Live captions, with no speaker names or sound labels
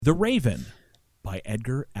The Raven by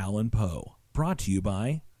Edgar Allan Poe. Brought to you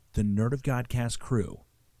by the Nerd of Godcast crew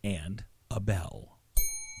and a bell.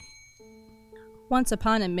 Once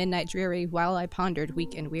upon a midnight dreary, while I pondered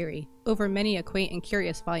weak and weary over many a quaint and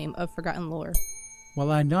curious volume of forgotten lore.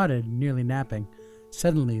 While I nodded, nearly napping,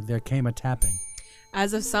 suddenly there came a tapping.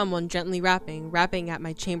 As of someone gently rapping at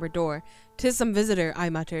my chamber door. 'Tis some visitor, I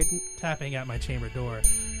muttered. Tapping at my chamber door.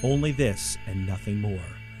 Only this and nothing more.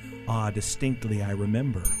 Ah, distinctly I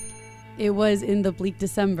remember. It was in the bleak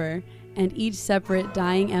December, and each separate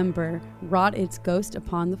dying ember wrought its ghost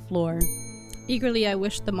upon the floor. Eagerly I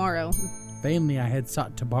wished the morrow. Vainly I had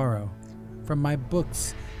sought to borrow from my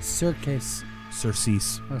books, Circe's.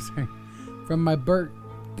 Circe. Oh, sorry. From my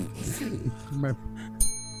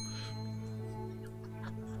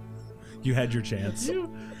You had your chance.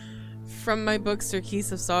 From my book,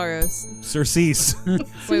 Circe of Sorrows. Circe. Wait,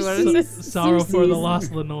 what is it? Sorrow for the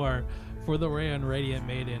lost Lenore, for the rare and radiant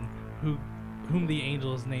maiden, whom the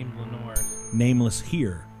angels named Lenore. Nameless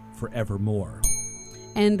here forevermore.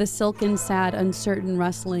 And the silken, sad, uncertain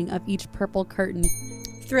rustling of each purple curtain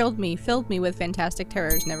Thrilled me, filled me with fantastic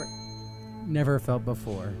terrors never felt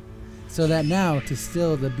before. So that now, to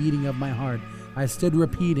still the beating of my heart, I stood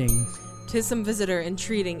repeating, 'Tis some visitor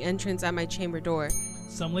entreating entrance at my chamber door.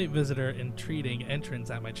 Some late visitor entreating entrance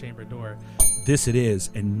at my chamber door. This it is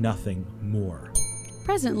and nothing more.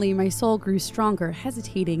 Presently my soul grew stronger,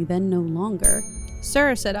 hesitating then no longer.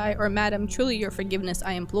 Sir, said I, or madam, truly your forgiveness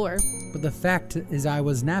I implore. but the fact is I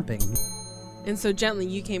was napping. And so gently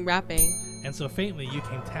you came rapping. And so faintly you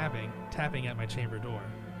came tapping at my chamber door.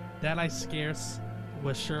 That I scarce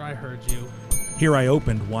was sure I heard you. Here I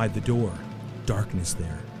opened wide the door. Darkness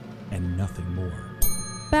there and nothing more.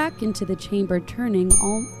 Back into the chamber turning,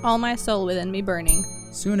 All my soul within me burning.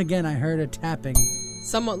 Soon again I heard a tapping.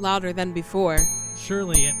 Somewhat louder than before.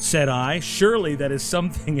 Surely it Said I, surely that is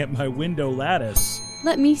something at my window lattice.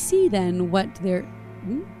 let me see then what their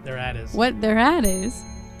thereat is. hat is.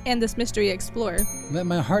 And this mystery explore. Let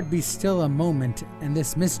my heart be still a moment, and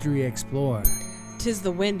this mystery explore. 'Tis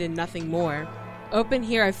the wind and nothing more. Open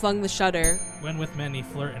here I flung the shutter. When with many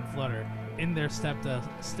flirt and flutter, in there stepped a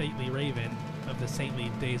stately raven of the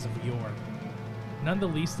saintly days of yore. None the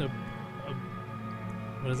least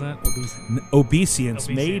what is that? Obeisance Obeisance.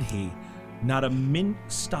 made he. Not a min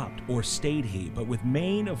stopped or stayed he, but with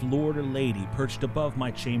mane of lord or lady perched above my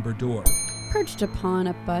chamber door. Perched upon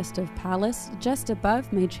a bust of Pallas, just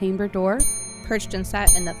above my chamber door. Perched and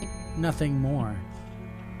sat and nothing. Nothing more.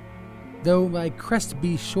 Though thy crest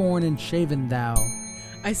be shorn and shaven thou,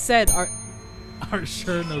 I said, Art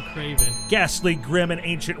sure no craven. Ghastly, grim, and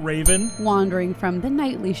ancient raven. Wandering from the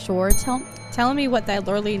nightly shore, Tell me what thy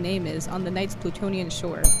lordly name is on the night's Plutonian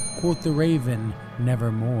shore. quoth the raven,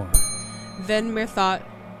 nevermore. Then methought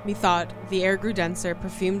the air grew denser,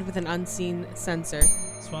 perfumed with an unseen censer.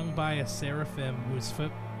 Swung by a seraphim whose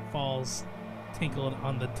footfalls tinkled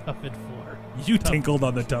on the tuffed floor. You tinkled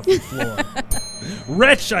on the tuffy floor.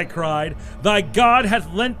 Wretch, I cried, thy God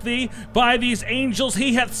hath lent thee, by these angels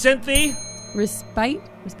he hath sent thee. respite,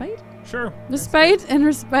 Sure.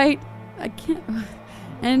 I can't,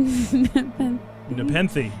 and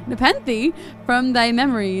Nepenthe. from thy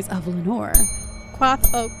memories of Lenore. Quoth,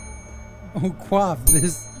 oh, Oh, quaff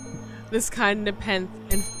this. This kind nepenthe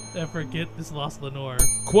and And forget this lost Lenore.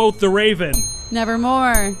 Quoth the raven.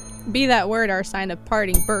 Nevermore. be that word our sign of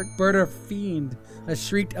parting, bird. Bird or fiend, a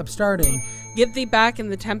shrieked upstarting. get thee back in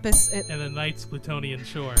the tempest and And the night's Plutonian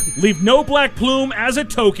shore. Leave no black plume as a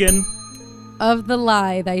token. Of the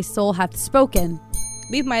lie thy soul hath spoken.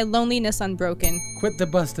 Leave my loneliness unbroken. Quit the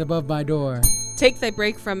bust above my door. take thy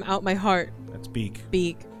break from out my heart. That's beak.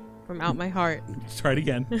 Beak from out my heart. Let's try it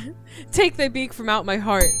again. Take thy beak from out my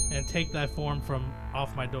heart. And take thy form from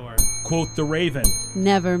off my door. Quoth the raven.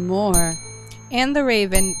 Nevermore. And the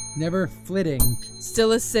raven, Never flitting.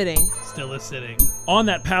 Still is sitting. Still is sitting. On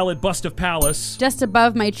that pallid bust of Pallas. Just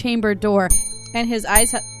above my chamber door. and his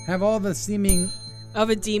eyes Have all the seeming Of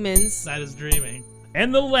a demon's. That is dreaming.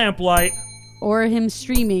 And the lamplight. Or him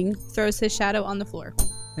streaming. throws his shadow on the floor.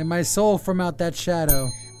 and my soul from out that shadow.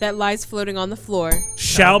 That lies floating on the floor.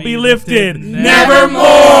 Shall be lifted nevermore.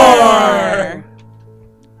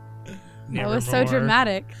 That was so Nevermore.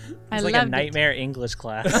 dramatic. I It's like a loved it. nightmare English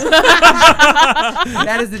class.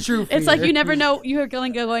 That is the truth. It's like you never know. You're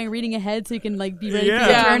going reading ahead so you can like be ready for Yeah.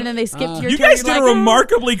 your turn, and then they skip to your You turn. guys You're did a like,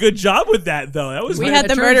 remarkably good job with that, though. That was We Right, had it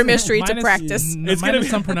the turns murder out- mystery to Minus- practice. It's gonna minus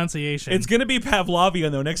be- some pronunciation. It's gonna be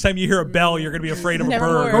Pavlovian though. Next time you hear a bell, you're gonna be afraid of a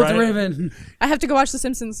Nevermore. bird, Quoth the right? raven. I have to go watch The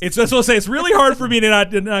Simpsons. It's that's what I'll say. It's really hard for me to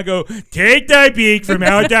not go. Take thy beak from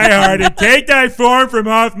out thy heart, and take thy form from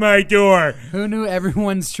off my door. Who knew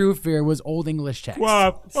everyone's true fear was as Old English text.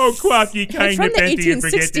 Quaff, ye kind from of the plenty and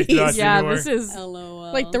forget this 1860s. not Yeah, anymore. this is.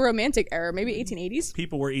 LOL. Like the Romantic era, maybe 1880s,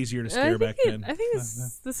 People were easier to I scare think, back then. I think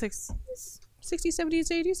it's the 60s, 70s,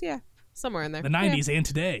 80s. Yeah, somewhere in there. The 90s and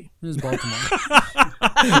today. It was Baltimore.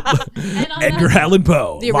 And on Edgar Allan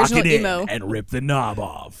Poe. The Lock original it in emo. and rip the knob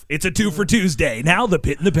off. It's a 2 for Tuesday. Now the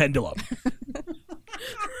Pit and the Pendulum.